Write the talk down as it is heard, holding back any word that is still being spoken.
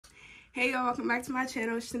Hey y'all, welcome back to my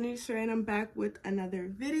channel. It's TrinitySarai and I'm back with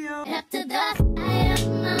another video. After that, I am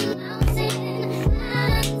a mountain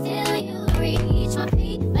until you reach my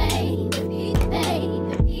feet, baby,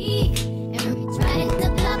 baby. And reach right to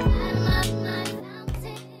the bottom of my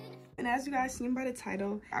fountain. And as you guys seen by the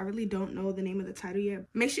title, I really don't know the name of the title yet.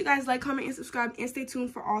 Make sure you guys like, comment, and subscribe, and stay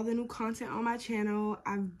tuned for all the new content on my channel.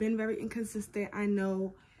 I've been very inconsistent, I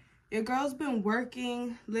know. Your girl's been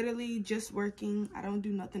working, literally just working. I don't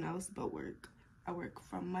do nothing else but work. I work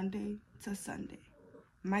from Monday to Sunday.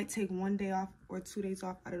 Might take 1 day off or 2 days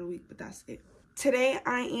off out of the week, but that's it. Today,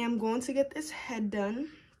 I am going to get this head done.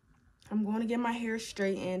 I'm going to get my hair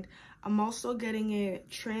straightened. I'm also getting it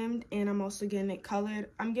trimmed and I'm also getting it colored.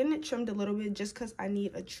 I'm getting it trimmed a little bit just because I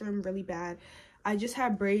need a trim really bad. I just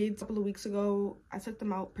had braids a couple of weeks ago. I took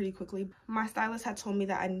them out pretty quickly. My stylist had told me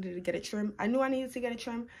that I needed to get it trimmed. I knew I needed to get it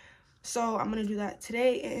trimmed. So I'm going to do that.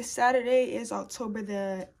 Today is Saturday, is October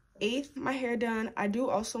the 8th. My hair done. I do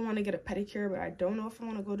also want to get a pedicure, but I don't know if I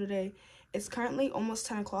want to go today. It's currently almost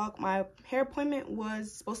 10 o'clock. My hair appointment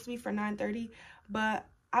was supposed to be for 9:30, but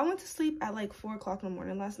I went to sleep at like 4 o'clock in the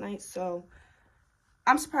morning last night. So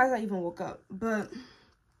I'm surprised I even woke up. But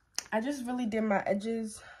I just really did my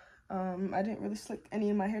edges. I didn't really slick any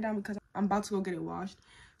of my hair down because I'm about to go get it washed.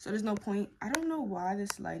 So there's no point. I don't know why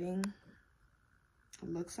this lighting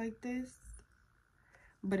looks like this,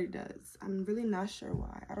 but it does. I'm really not sure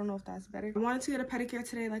why. I don't know if that's better. I wanted to get a pedicure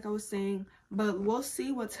today, like I was saying, but we'll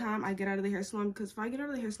see what time I get out of the hair salon, because if I get out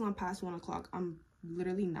of the hair salon past 1 o'clock, I'm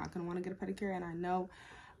literally not gonna want to get a pedicure, and I know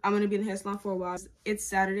I'm gonna be in the hair salon for a while. It's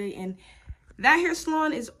Saturday, and that hair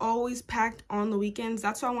salon is always packed on the weekends.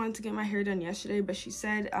 That's why I wanted to get my hair done yesterday, but she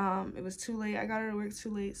said it was too late. I got her to work too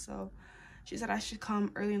late, so she said I should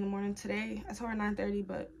come early in the morning today. I told her 9:30,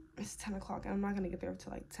 but it's 10 o'clock and I'm not gonna get there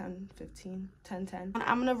until like 10:15, 10:10.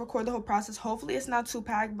 I'm gonna record the whole process. Hopefully it's not too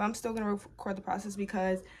packed, but I'm still gonna record the process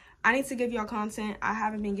because I need to give y'all content. I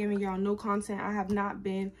haven't been giving y'all no content. I have not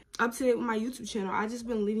been up to date with my YouTube channel. I just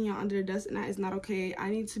been leaving y'all under the dust, and that is not okay.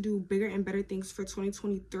 I need to do bigger and better things for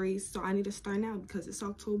 2023, so I need to start now because it's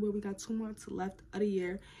October. We got 2 months left of the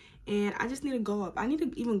year, and I just need to go up. I need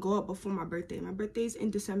to even go up before my birthday. My birthday's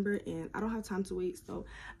in December, and I don't have time to wait. So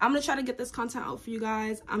I'm going to try to get this content out for you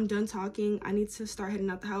guys. I'm done talking. I need to start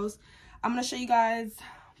heading out the house. I'm going to show you guys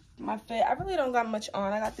my fit. I really don't got much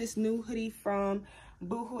on. I got this new hoodie from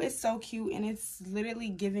Boohoo. It's so cute, and it's literally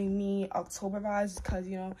giving me October vibes because,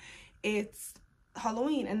 you know, it's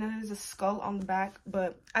Halloween, and then there's a skull on the back.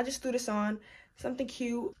 But I just threw this on. Something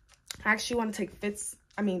cute. I actually want to take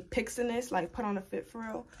pics in this, like put on a fit for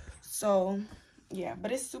real. So yeah,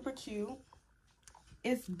 but it's super cute.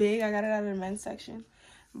 It's big. I got it out of the men's section,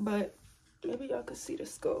 but maybe y'all could see the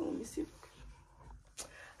skull. Let me see.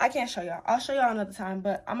 I can't show y'all. I'll show y'all another time,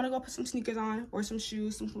 but I'm gonna go put some sneakers on or some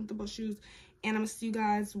shoes, some comfortable shoes, and I'm gonna see you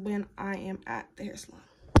guys when I am at the hair salon.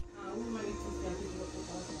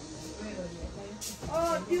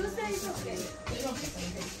 Oh, Tuesday's okay.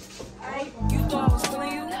 You thought I was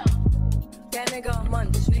feeling you? That nigga a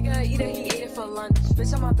munch. Nigga either he ate it for lunch.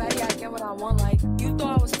 Bitch on my body, I get what I want. Like you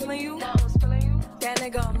thought I was feeling you? That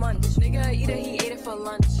nigga a munch. Nigga either he ate it for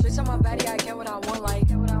lunch. Bitch on my body, I get what I want. Like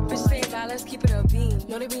bitch stay bad, let's keep it a beam.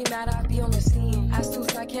 Know they be mad, I be on the scene. Ass too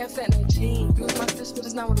fat, can't fit in a jean. Use my fish, but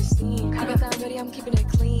it's not what it seems. I got that ready, I'm keeping it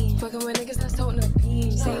clean. Fucking with niggas that's toting a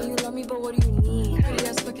beam. Saying you love me, but what do you need? Pretty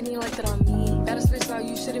ass fucking you like that on me. Better switch out,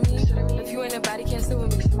 you shitting me. If you ain't a body, can't sit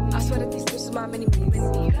with me. I swear that these bitches my mini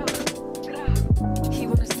me. He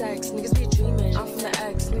wanna sex, niggas be dreaming. I'm from the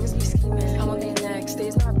X, niggas be scheming. I'm on their necks,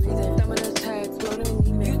 days not breathing. Them in the text, bloating and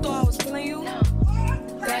email. You thought I was feeling you?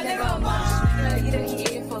 That nigga a munch. Nigga either he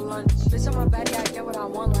ate it for lunch. Bitch on my body, I get what I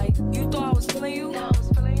want. Like you thought I was feeling you?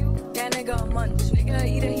 That nigga a munch. Nigga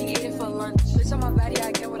either he ate it for lunch. Bitch on my body,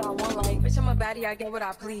 I get what I want. Like bitch on my body, I get what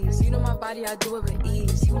I please. You know my body, I do it with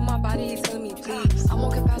ease. You want my body, he's telling me please. I'm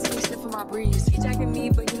on capacity, sniffing my breeze. He jacking me,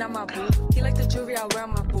 but he not my boo. He like the jewelry I wear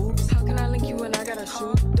on my boobs. How can I link you when I got a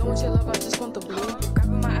shoe? Don't want your love, I just want the blue.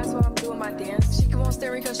 Grabbing my ass while I'm doing my dance. She keep on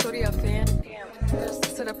staring cause shorty a fan. Better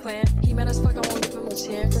stick to the plan. He mad as fuck, I won't give him a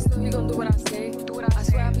chance. Still he gon' do what I say. I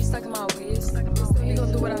swear I be stuck in my ways. Still he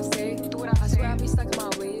gon' do what I say. I swear I be stuck in my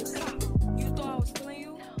ways. You thought I was feeling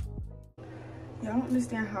you? Y'all don't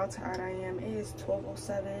understand how tired I am. It is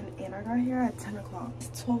 12:07 and I got here at 10 o'clock.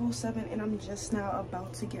 It's 12:07 and I'm just now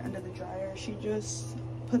about to get under the dryer. She just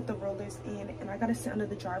put the rollers in and I gotta sit under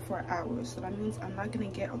the dryer for an hour. So that means I'm not gonna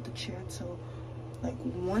get out the chair till like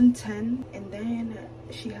 1:10, and then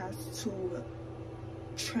she has to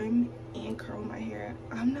trim and curl my hair.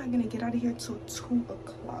 I'm not gonna get out of here till 2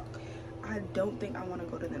 o'clock. I don't think I want to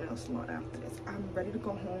go to the nail salon after this. I'm ready to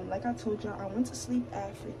go home. Like I told y'all, I went to sleep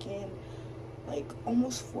at freaking like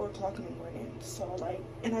almost 4 o'clock in the morning. So like,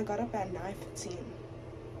 and I got up at 9:15.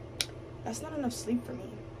 That's not enough sleep for me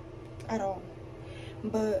at all.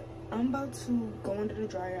 But I'm about to go under the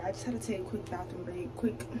dryer. I just had to take a quick bathroom break.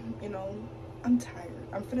 Quick, you know, I'm tired.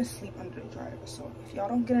 I'm finna sleep under the dryer. So if y'all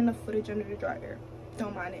don't get enough footage under the dryer,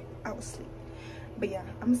 don't mind it. I will sleep. But yeah,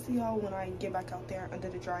 I'm gonna see y'all when I get back out there under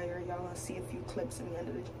the dryer. Y'all gonna see a few clips of me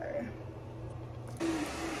under the dryer.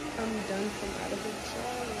 I'm done from out of the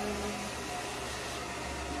dryer.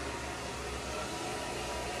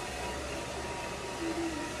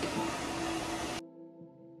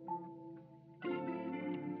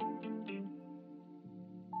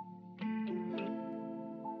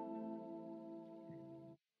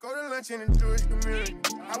 Go to lunch in the Jewish community.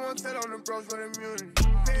 I won't tell on the bros for the immunity.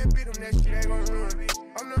 Pay and beat them, that shit ain't gon' ruin me.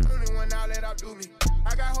 I'm the only one now let outdo me.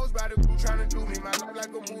 I got hoes by the crew tryna do me. My life like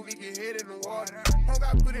a movie, get hit in the water. Home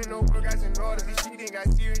got put in no work, guys in order. This shit ain't got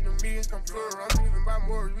serious, the millions come plural. I'm living by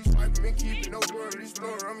morals, we swiping and keeping no word. This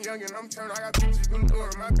floor, I'm young and I'm turned, I got pictures galore.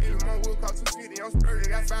 My baby mom will cost 250, I'm splurging.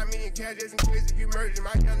 Got 5 million cash just in case if you merging.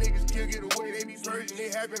 My young niggas still get away, they be virgin.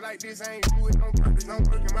 It happen like this, I ain't do it on purpose. I'm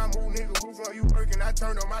working my move, nigga, who for you working? I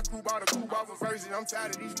turned on my crew, bought a coupe off of verses. I'm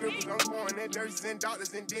tired of these strippers, I'm going at nurses and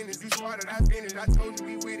doctors and dentists. You started, I finished, I told you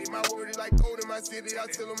we with it. My word is like gold in my city, I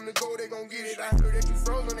tell them to go, they gon' get it. I heard that you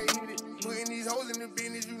froze when they hit it. Putting these hoes in the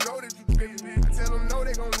business, you know that you trippin'. I tell them no,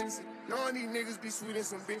 they gon' listen. Knowing these niggas be sweet and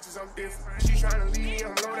some bitches, I'm different. She tryna leave me,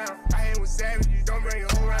 I'm low down. I hang with savages, don't bring your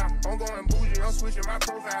whole round. I'm going bougie, I'm switching my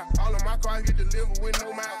profile. All of my cars get delivered with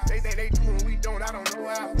no mouth. They think they do and we don't, I don't know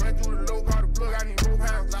how. Run through the low car, the plug, I need more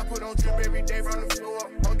pounds. I put on trip every day from the floor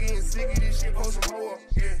up. I'm getting sick of this shit, post some more up.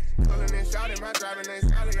 Yeah, cullin' and shouting, my driving name's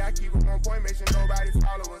Sally. I keep it on point, make sure nobody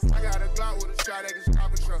follow us. I got a Glock with a shot that can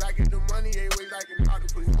stop a truck. I get the money, ain't ways like an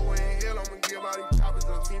octopus. Go in hell, I'm gonna give all these choppers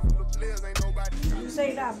up. Team full of players, ain't nobody.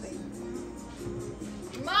 Say that, baby.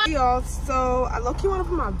 Hey y'all, so I low-key want to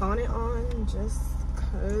put my bonnet on just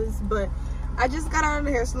cause, but I just got out of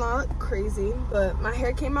the hair salon. I look crazy, but my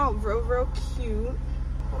hair came out real cute.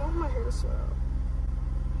 I don't want my hair to swell,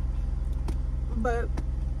 but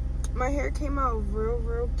my hair came out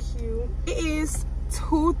real cute. It is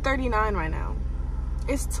 2:39 right now.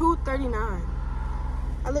 It's 2:39.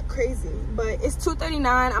 I look crazy, but it's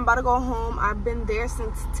 2:39. I'm about to go home. I've been there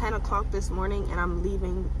since 10 o'clock this morning and I'm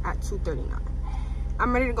leaving at 2:39.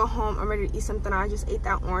 I'm ready to go home. I'm ready to eat something. I just ate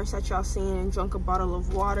that orange that y'all seen and drank a bottle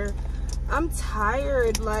of water. I'm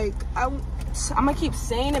tired. Like, I'm gonna keep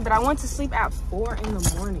saying it, but I went to sleep at 4 in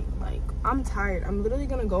the morning. Like, I'm tired. I'm literally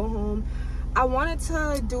gonna go home. I wanted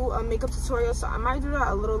to do a makeup tutorial, so I might do that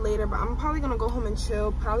a little later, but I'm probably gonna go home and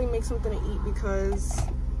chill, probably make something to eat because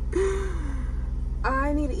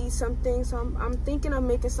I need to eat something. So I'm thinking of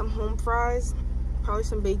making some home fries, probably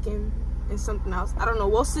some bacon and something else. I don't know.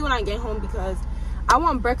 We'll see when I get home because I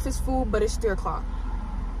want breakfast food, but it's 3 o'clock.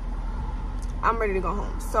 I'm ready to go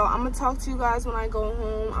home. So I'm gonna talk to you guys when I go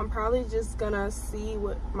home. I'm probably just gonna see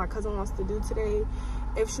what my cousin wants to do today.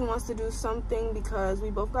 If she wants to do something, because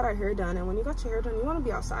we both got our hair done, and when you got your hair done, you want to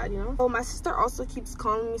be outside, you know. Oh, my sister also keeps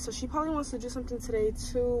calling me, so she probably wants to do something today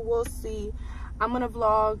too. We'll see. I'm gonna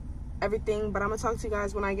vlog everything, but I'm gonna talk to you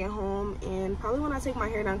guys when I get home and probably when I take my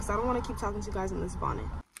hair down, because I don't want to keep talking to you guys in this bonnet.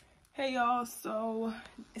 Hey y'all, so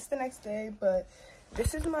it's the next day, but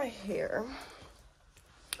this is my hair.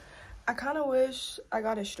 I kind of wish I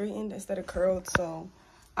got it straightened instead of curled, so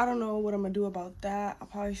I don't know what I'm gonna do about that. I'll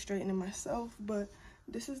probably straighten it myself, but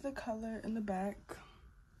this is the color in the back.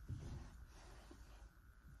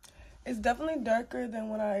 It's definitely darker than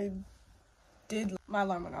what I did. My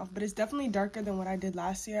alarm went off, but it's definitely darker than what I did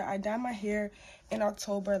last year. I dyed my hair in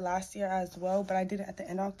October last year as well, but I did it at the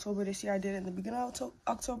end of October. This year I did it in the beginning of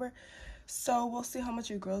October, so we'll see how much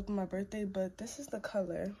it grows for my birthday. But this is the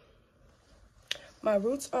color. My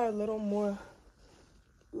roots are a little more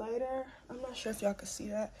lighter. I'm not sure if y'all can see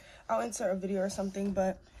that. I'll insert a video or something,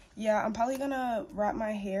 but yeah, I'm probably gonna wrap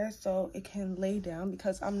my hair so it can lay down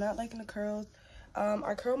because I'm not liking the curls.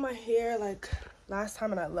 I curled my hair like last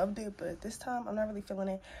time and I loved it, but this time I'm not really feeling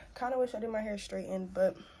it. Kind of wish I did my hair straightened,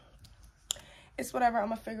 but it's whatever. I'm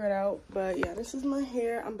gonna figure it out. But yeah, this is my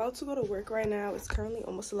hair. I'm about to go to work right now. It's currently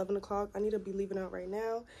almost 11 o'clock. I need to be leaving out right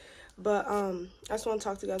now, but I just want to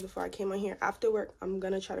talk to you guys before I came on here. After work, I'm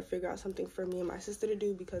gonna try to figure out something for me and my sister to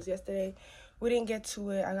do because yesterday we didn't get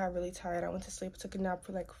to it. I got really tired. I went to sleep, took a nap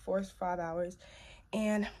for like 4 or 5 hours,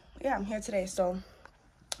 and yeah, I'm here today. So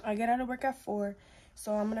I get out of work at 4,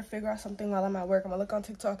 so I'm gonna figure out something while I'm at work. I'm gonna look on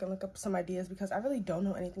TikTok and look up some ideas because I really don't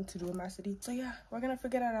know anything to do in my city. So yeah, we're gonna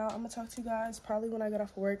figure that out. I'm gonna talk to you guys probably when I get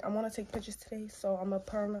off of work. I want to take pictures today, so I'm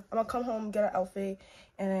gonna come home, get an outfit,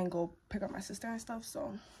 and then go pick up my sister and stuff.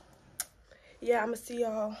 So yeah, I'm gonna see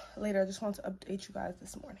y'all later. I just wanted to update you guys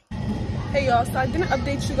this morning. Hey y'all, so I didn't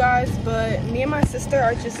update you guys, but me and my sister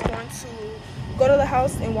are just going to go to the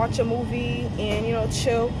house and watch a movie and, you know,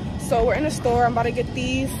 chill. So we're in the store. I'm about to get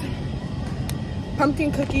these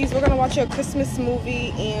pumpkin cookies. We're gonna watch a Christmas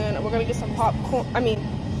movie and we're gonna get some popcorn.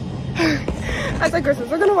 I said Christmas.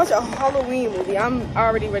 We're gonna watch a Halloween movie. I'm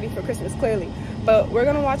already ready for Christmas, clearly, but we're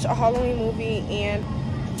gonna watch a Halloween movie and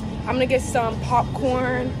I'm gonna get some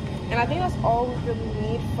popcorn, and I think that's all we really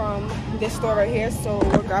need from this store right here. So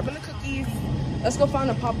we're grabbing the cookies. Let's go find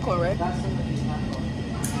the popcorn, right?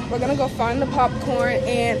 We're gonna go find the popcorn,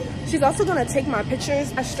 and she's also gonna take my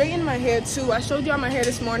pictures. I straightened my hair too. I showed y'all my hair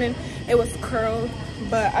this morning. It was curled,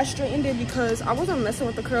 but I straightened it because I wasn't messing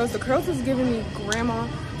with the curls. The curls was giving me grandma.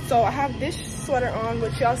 So I have this sweater on,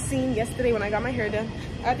 which y'all seen yesterday when I got my hair done.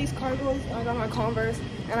 I got these cargos, and I got my Converse,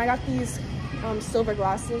 and I got these silver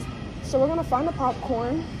glasses. So we're gonna find the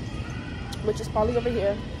popcorn, which is probably over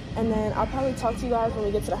here, and then I'll probably talk to you guys when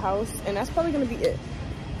we get to the house, and that's probably gonna be it.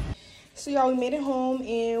 So y'all, we made it home,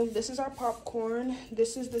 and this is our popcorn.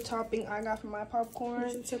 This is the topping I got for my popcorn.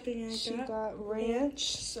 This is the topping I She got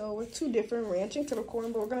ranch. So we're two different ranch and kettle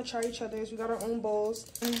corn, but we're gonna try each other's. We got our own bowls.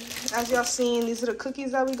 As y'all seen, these are the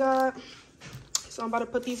cookies that we got. So I'm about to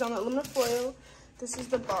put these on the aluminum foil. This is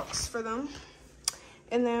the box for them.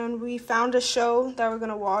 And then we found a show that we're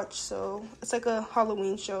gonna watch. So it's like a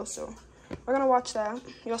Halloween show. So we're gonna watch that.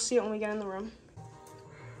 You'll see it when we get in the room.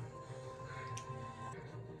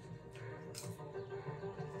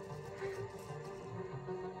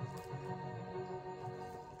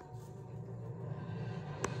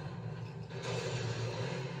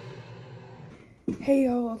 Hey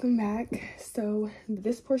y'all, welcome back. So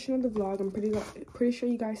this portion of the vlog, I'm pretty sure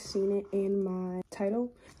you guys seen it in my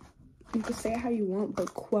title. You can say it how you want,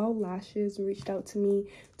 but Quewel Lashes reached out to me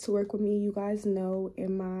to work with me. You guys know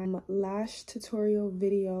in my lash tutorial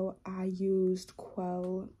video, I used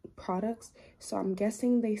Quewel products. So I'm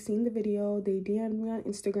guessing they seen the video, they DM'd me on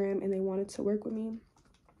Instagram, and they wanted to work with me.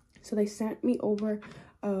 So they sent me over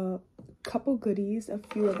a couple goodies, a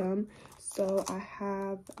few of them. So I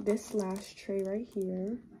have this lash tray right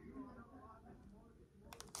here.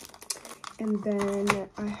 And then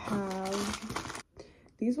I have,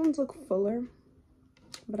 these ones look fuller,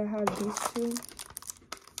 but I have these two.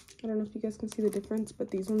 I don't know if you guys can see the difference,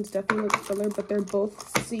 but these ones definitely look fuller, but they're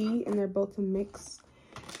both C and they're both a mix.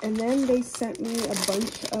 And then they sent me a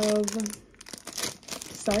bunch of,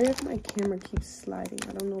 sorry if my camera keeps sliding.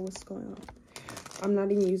 I don't know what's going on. I'm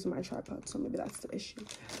not even using my tripod, so maybe that's the issue.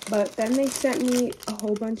 But then they sent me a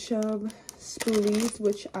whole bunch of spoolies,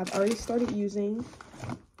 which I've already started using.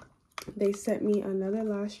 They sent me another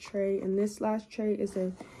lash tray, and this lash tray is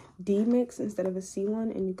a D mix instead of a C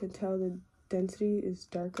one, and you can tell the density is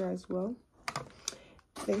darker as well.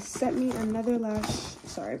 They sent me another lash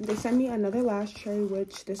tray,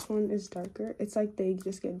 which this one is darker. It's like they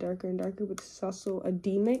just get darker and darker, but this is also a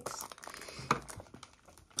D mix.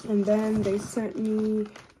 And then they sent me,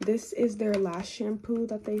 this is their lash shampoo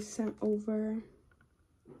that they sent over,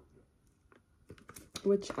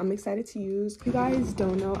 which I'm excited to use. If you guys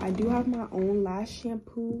don't know, I do have my own lash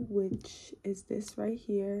shampoo, which is this right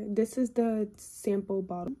here. This is the sample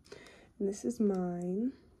bottle, and this is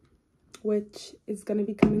mine, which is going to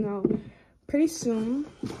be coming out pretty soon.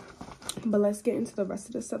 But let's get into the rest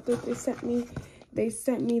of the stuff that they sent me. They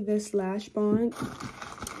sent me this lash bond.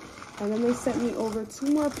 And then they sent me over two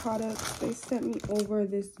more products. They sent me over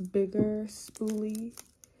this bigger spoolie.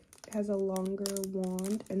 It has a longer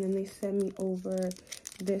wand. And then they sent me over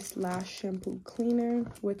this lash shampoo cleaner,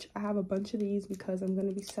 which I have a bunch of these because I'm going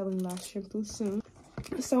to be selling lash shampoo soon.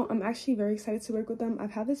 So I'm actually very excited to work with them. I've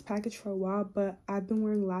had this package for a while, but I've been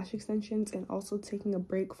wearing lash extensions and also taking a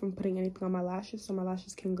break from putting anything on my lashes so my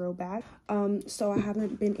lashes can grow back. So I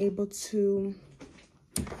haven't been able to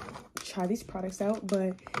try these products out,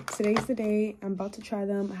 but today's the day. I'm about to try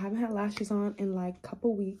them. I haven't had lashes on in like a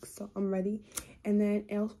couple weeks, so I'm ready. And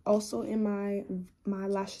then also in my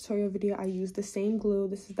lash tutorial video, I used the same glue.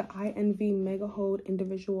 This is the I Envy Mega Hold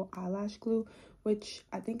Individual Eyelash Glue, which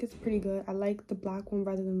I think is pretty good. I like the black one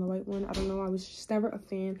rather than the white one. I don't know, I was just never a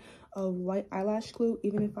fan of white eyelash glue,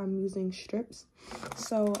 even if I'm using strips.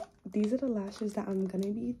 So these are the lashes that I'm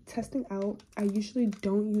gonna be testing out. I usually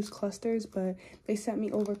don't use clusters, but they sent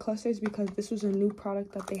me over clusters because this was a new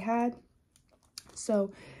product that they had.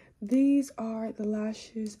 So these are the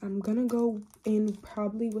lashes. I'm gonna go in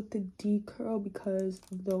probably with the D curl because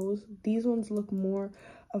these ones look more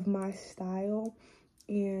of my style,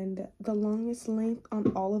 and the longest length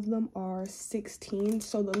on all of them are 16.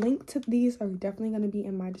 So the link to these are definitely going to be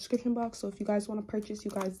in my description box. So if you guys want to purchase,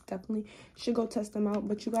 you guys definitely should go test them out.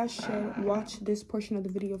 But you guys should watch this portion of the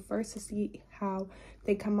video first to see how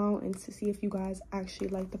they come out and to see if you guys actually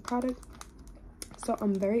like the product. So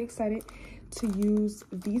I'm very excited to use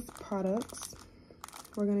these products.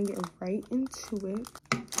 We're going to get right into it.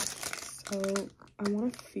 So I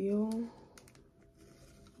want to feel...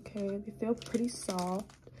 okay, they feel pretty soft.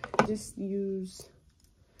 Just use,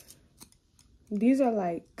 these are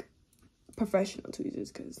like professional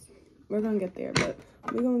tweezers because we're gonna get there, but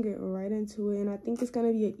we're gonna get right into it. And I think it's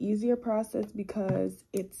gonna be an easier process because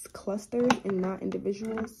it's clustered and not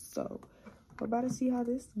individual. So we're about to see how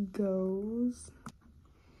this goes.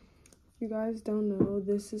 If you guys don't know,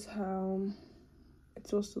 this is how it's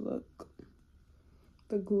supposed to look.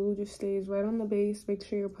 The glue just stays right on the base. Make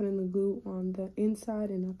sure you're putting the glue on the inside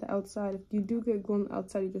and not the outside. If you do get glue on the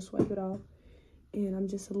outside, you just wipe it off. And I'm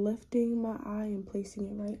just lifting my eye and placing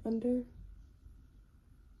it right under.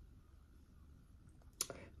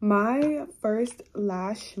 My first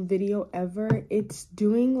lash video ever. It's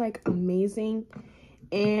doing like amazing.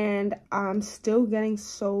 And I'm still getting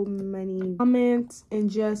so many comments and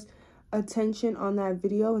just attention on that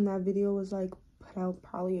video. And that video was like put out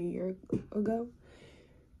probably a year ago.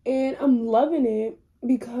 And I'm loving it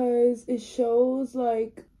because it shows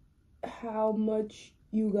like how much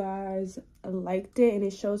you guys liked it, and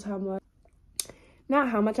it shows how much, not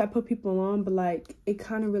how much I put people on, but like it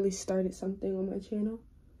kind of really started something on my channel.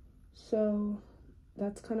 So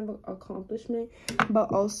that's kind of an accomplishment.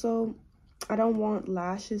 But also, I don't want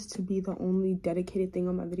lashes to be the only dedicated thing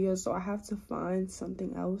on my videos, so I have to find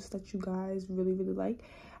something else that you guys really like.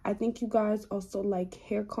 I think you guys also like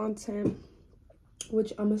hair content,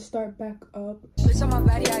 which I'm gonna start back up. Bitch on my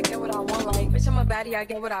body, I get what I want, like. Bitch on my body, I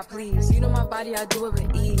get what I please. You know my body, I do it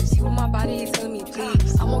with ease. You want my body, it's telling me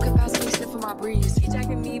please. I won't capacity sniffing my breeze. You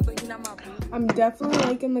jacking me, but you're not my breeze. I'm definitely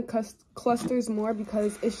liking the clusters more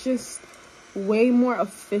because it's just way more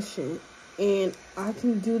efficient. And I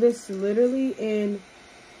can do this literally in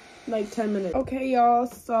like 10 minutes. Okay, y'all,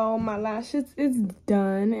 so my lashes is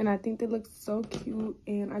done and I think they look so cute,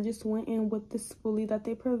 and I just went in with the spoolie that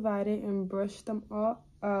they provided and brushed them all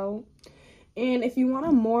out. And if you want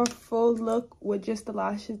a more full look with just the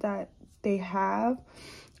lashes that they have,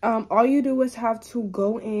 all you do is have to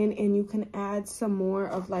go in and you can add some more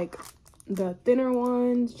of like the thinner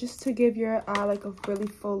ones just to give your eye like a really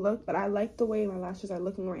full look. But I like the way my lashes are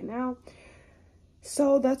looking right now.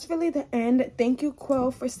 So that's really the end. Thank you,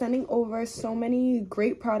 Quewel, for sending over so many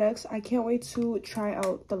great products. I can't wait to try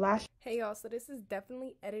out the lash. Hey y'all, so this is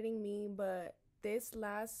definitely editing me, but this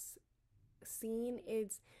last scene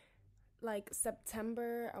is like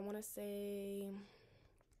September. I want to say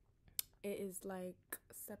it is like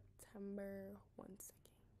September, one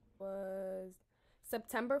second, was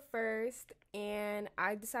September 1st, and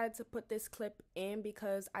I decided to put this clip in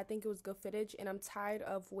because I think it was good footage and I'm tired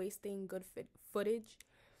of wasting good footage.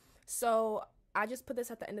 So I just put this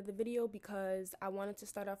at the end of the video because I wanted to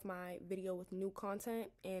start off my video with new content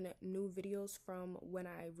and new videos from when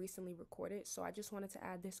I recently recorded. So I just wanted to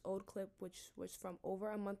add this old clip, which was from over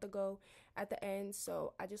a month ago, at the end.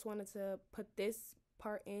 So I just wanted to put this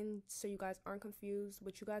part in so you guys aren't confused,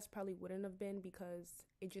 which you guys probably wouldn't have been because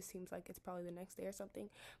it just seems like it's probably the next day or something.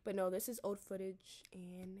 But no, this is old footage,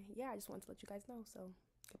 and yeah, I just wanted to let you guys know. So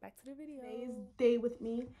get back to the video. Today's day with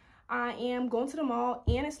me. I am going to the mall,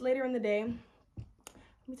 and it's later in the day.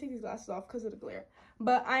 Let me take these glasses off because of the glare.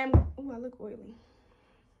 But I am, oh, I look oily.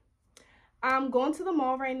 I'm going to the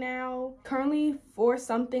mall right now, currently for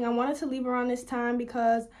something. I wanted to leave around this time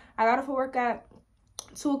because I got off of work at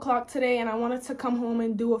 2 o'clock today, and I wanted to come home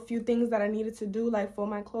and do a few things that I needed to do, like fold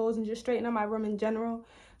my clothes and just straighten up my room in general.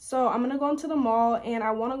 So I'm gonna go into the mall, and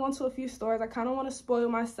I want to go into a few stores. I kind of want to spoil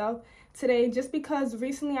myself today just because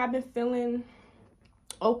recently I've been feeling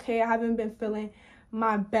okay. I haven't been feeling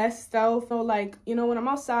my best self. So like, you know, when I'm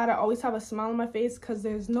outside, I always have a smile on my face because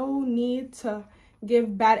there's no need to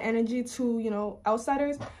give bad energy to, you know,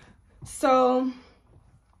 outsiders. So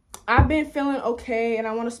I've been feeling okay, and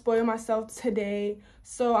I want to spoil myself today.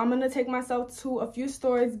 So I'm going to take myself to a few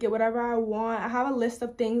stores, get whatever I want. I have a list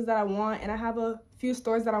of things that I want, and I have a few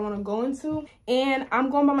stores that I want to go into. And I'm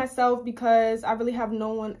going by myself because I really have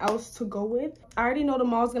no one else to go with. I already know the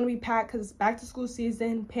mall's going to be packed because it's back to school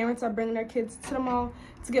season. Parents are bringing their kids to the mall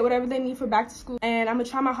to get whatever they need for back to school. And I'm going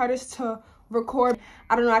to try my hardest to record.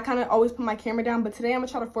 I don't know, I kind of always put my camera down, but today I'm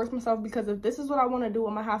gonna try to force myself, because if this is what I want to do,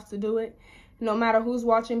 I'm gonna have to do it no matter who's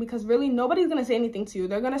watching, because really nobody's gonna say anything to you.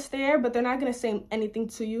 They're gonna stare, but they're not gonna say anything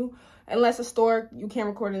to you unless a store, you can't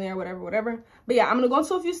record in there, whatever. But yeah, I'm gonna go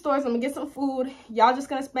into a few stores, I'm gonna get some food. Y'all just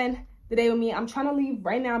gonna spend the day with me. I'm trying to leave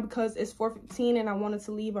right now because it's 4:15 and I wanted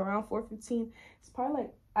to leave around 4:15. It's probably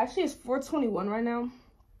like, actually it's 4:21 right now,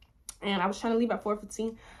 and I was trying to leave at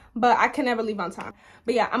 4:15, but I can never leave on time.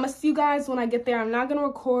 But yeah, I'm gonna see you guys when I get there. I'm not gonna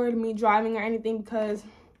record me driving or anything because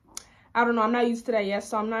I don't know, I'm not used to that yet,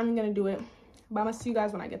 so I'm not even gonna do it. But I'm gonna see you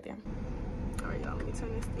guys when I get there. All right, y'all, let me turn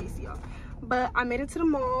this AC off. But I made it to the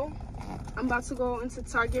mall. I'm about to go into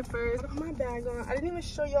Target first. I put my bag on. I didn't even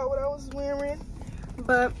show y'all what I was wearing,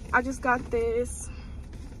 but I just got this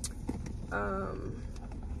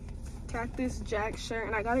Cactus Jack shirt,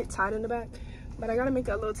 and I got it tied in the back, but I gotta make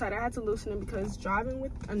it a little tight. I had to loosen it because driving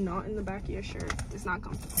with a knot in the back of your shirt is not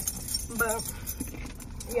comfortable. But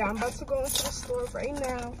yeah, I'm about to go into the store right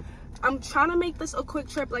now. I'm trying to make this a quick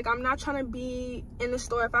trip. Like, I'm not trying to be in the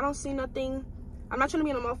store if I don't see nothing. I'm not trying to be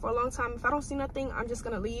in the mall for a long time. If I don't see nothing, I'm just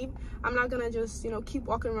gonna leave. I'm not gonna just, you know, keep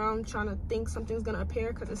walking around trying to think something's gonna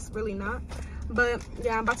appear, because it's really not. But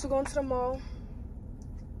yeah, I'm about to go into the mall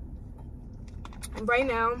right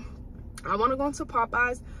now. I want to go into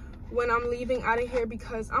Popeyes when I'm leaving out of here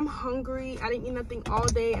because I'm hungry. I didn't eat nothing all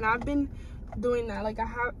day, and I've been doing that. Like,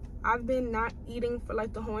 I've been not eating for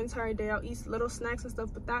like the whole entire day. I'll eat little snacks and stuff,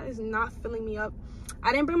 but that is not filling me up.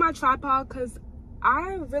 I didn't bring my tripod because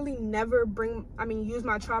I really never use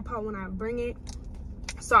my tripod when I bring it.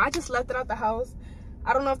 So I just left it at the house.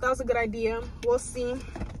 I don't know if that was a good idea. We'll see.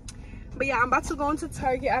 But yeah, I'm about to go into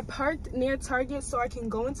Target. I parked near Target so I can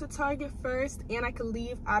go into Target first and I can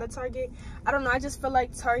leave out of Target. I don't know, I just feel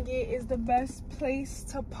like Target is the best place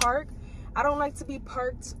to park. I don't like to be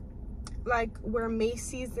parked like where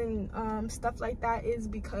Macy's and stuff like that is,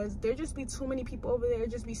 because there just be too many people over there.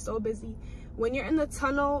 It just be so busy. When you're in the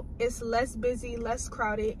tunnel, it's less busy, less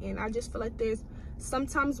crowded, and I just feel like there's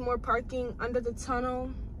sometimes more parking under the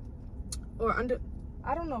tunnel, or under,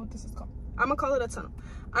 I don't know what this is called. I'm gonna call it a tunnel.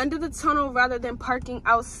 Under the tunnel rather than parking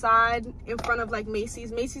outside in front of like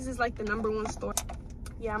Macy's. Macy's is like the #1 store.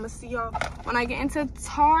 Yeah, I'm gonna see y'all when I get into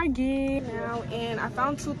Target now, and I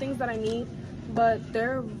found 2 things that I need, but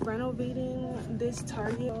they're renovating this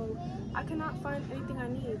Target, so I cannot find anything I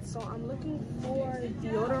need. So I'm looking for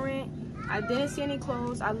deodorant. I didn't see any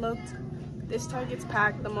clothes. I looked. This Target's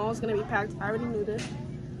packed. The mall's gonna be packed. I already knew this.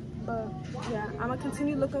 But yeah, I'm gonna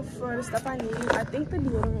continue looking for the stuff I need. I think the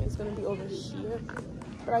deodorant is gonna be over here,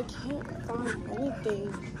 but I can't find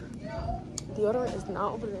anything. Deodorant is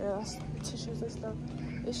not over there. That's tissues and stuff.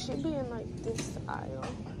 It should be in like this aisle.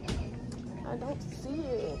 I don't see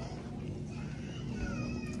it.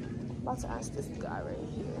 I'm about to ask this guy right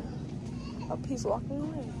here. Oh, he's walking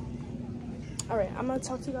away. All right, I'm gonna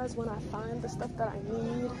talk to you guys when I find the stuff that I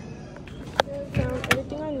need. I found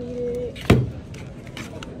everything I needed.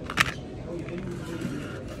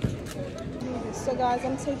 So guys,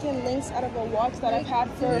 I'm taking links out of a watch that I've had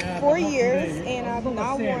for 4 years and I've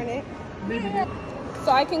not worn it.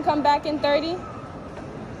 So I can come back in 30?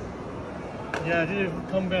 Yeah, you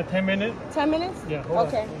come back 10 minutes. 10 minutes? Yeah.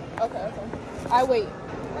 Okay. Okay. I wait.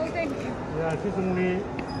 Oh, thank you. Yeah, it's only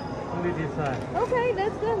this size. Okay,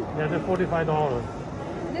 that's good. Yeah, that's $45.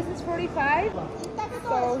 This is 45.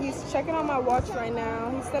 So he's checking on my watch right now.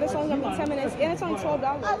 He said it's only gonna be 10 minutes and it's only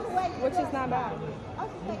 $12, which is not bad.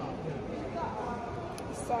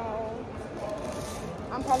 So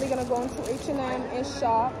I'm probably gonna go into H&M and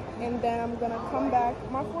shop, and then I'm gonna come back.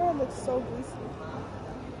 My forehead looks so greasy.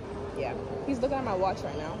 Yeah, he's looking at my watch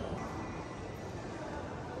right now.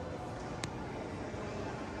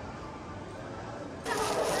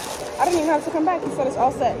 I don't even have to come back. He said it's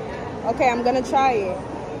all set. Okay, I'm gonna try it.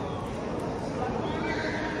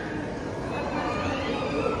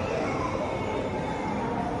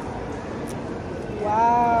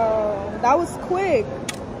 Wow, that was quick.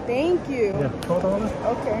 Thank you. Yeah, $12.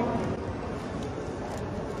 Okay.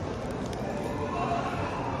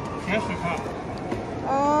 Cash or card?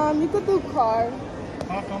 You could do card.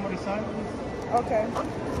 Card on the side, please. Okay.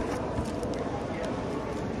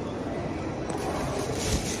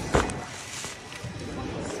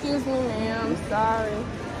 Excuse me, ma'am. Sorry.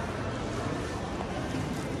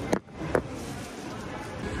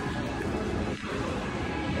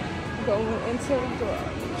 Going into the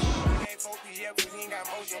garage.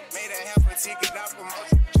 Made a half a ticket off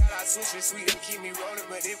promotion. Shout out sushi, sweet and keep me rolling.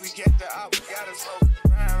 But if we get the out, we gotta smoke.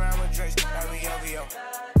 Ride around with Drake, like we OVO.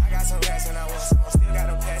 I got some gas and I want some. Still got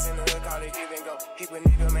a pass in the hood, call it give and go. Keep a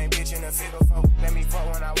nigga, man, bitch in the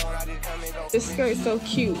This skirt is so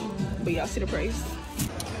cute, but y'all see the price.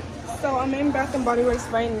 So I'm in Bath and Body Works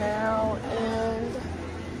right now, and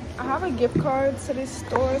I have a gift card to this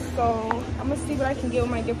store, so I'm gonna see what I can get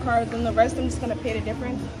with my gift card, and the rest I'm just gonna pay the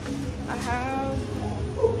difference. I have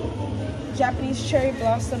Japanese cherry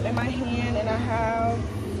blossom in my hand, and I have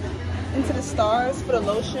Into the Stars for the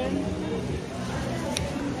lotion.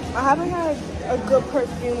 I haven't had a good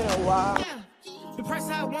perfume in a while. The price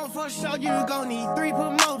I want for sure, you gon' need 3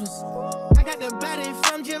 promoters. I got the body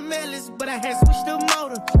from Jamelis, but I had switched the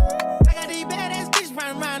motor. I got these badass bitch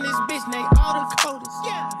running around this bitch, named all the coders.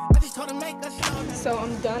 Yeah, I just told her make us show. So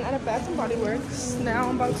I'm done at a Bath and Body Works. Now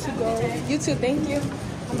I'm about to go. You too, thank you.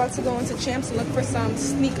 I'm about to go into Champs to look for some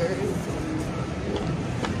sneakers.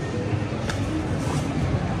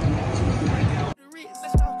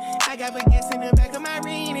 I got baguettes in the back of my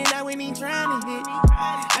ring, and I wasn't even trying to hit.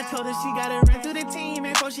 I told her she gotta run through the team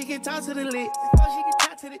before she can talk to the lit. Before she can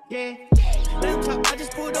talk to the, yeah. Let's talk, I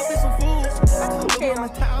just pulled up with some food. Okay, I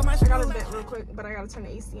got a bit real quick, but I gotta turn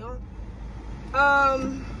the AC on.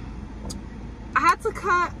 I had to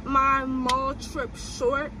cut my mall trip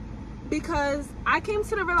short because I came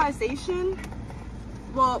to the realization,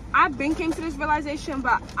 well, I've been came to this realization,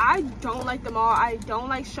 but I don't like the mall. I don't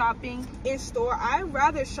like shopping in store. I'd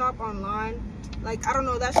rather shop online. Like, I don't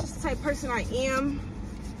know, that's just the type of person I am.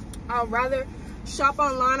 I'd rather shop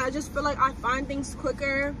online. I just feel like I find things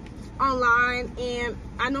quicker online, and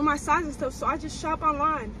I know my size and stuff, so I just shop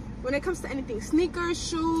online when it comes to anything, sneakers,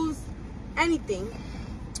 shoes, anything.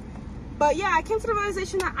 But yeah, I came to the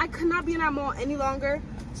realization that I could not be in that mall any longer,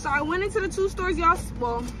 so I went into the 2 stores, y'all.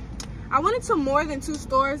 Well, I went into more than 2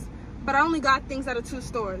 stores, but I only got things out of 2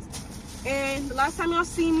 stores. And the last time y'all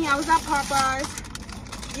seen me, I was at Popeyes.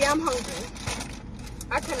 Yeah, I'm hungry.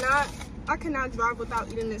 I cannot drive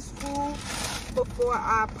without eating this food before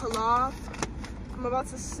I pull off. I'm about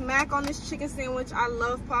to smack on this chicken sandwich. I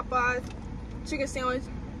love Popeyes chicken sandwich.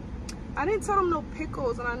 I didn't tell them no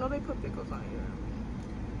pickles, and I know they put pickles on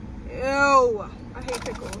here. Ew, I hate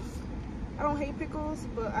pickles. I don't hate pickles,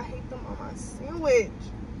 but I hate them on my sandwich.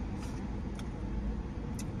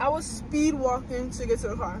 I was speed walking to get to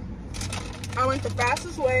the car. I went the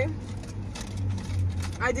fastest way.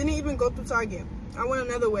 I didn't even go through Target. I went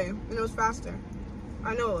another way, and it was faster.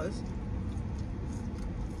 I know it was.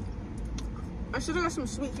 I should have got some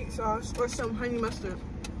sweet heat sauce or some honey mustard,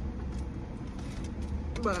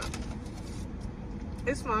 but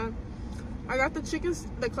it's fine. I got the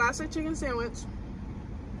classic chicken sandwich.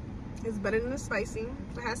 It's better than the spicy.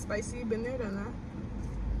 It has spicy, been there, done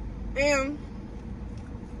that. And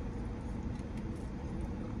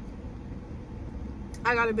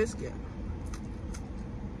I got a biscuit.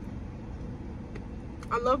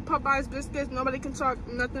 I love Popeye's biscuits. Nobody can talk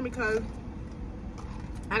nothing because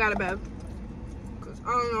I got a bed. Cause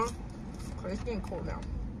I don't know. Cause it's getting cold now.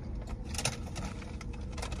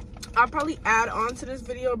 I'll probably add on to this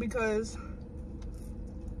video because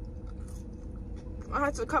I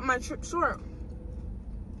had to cut my trip short.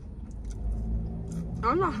 I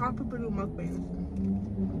don't know how people do mukbang.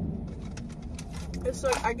 It's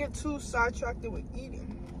like I get too sidetracked with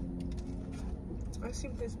eating. I see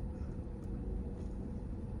this.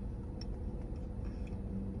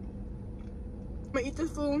 I'm gonna eat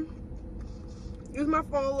this food, use my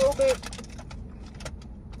phone a little bit,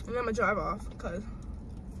 and then I'm gonna drive off because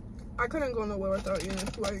I couldn't go nowhere without eating this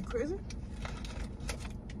food. Are you crazy?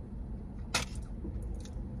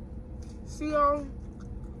 See y'all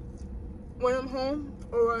when I'm home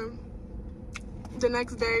or the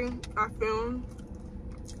next day I film,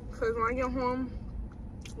 because when I get home,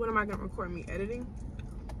 what am I gonna record? Me editing?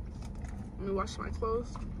 Let me wash my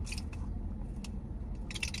clothes.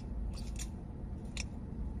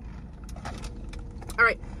 All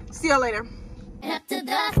right, see y'all later. Up to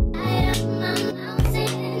the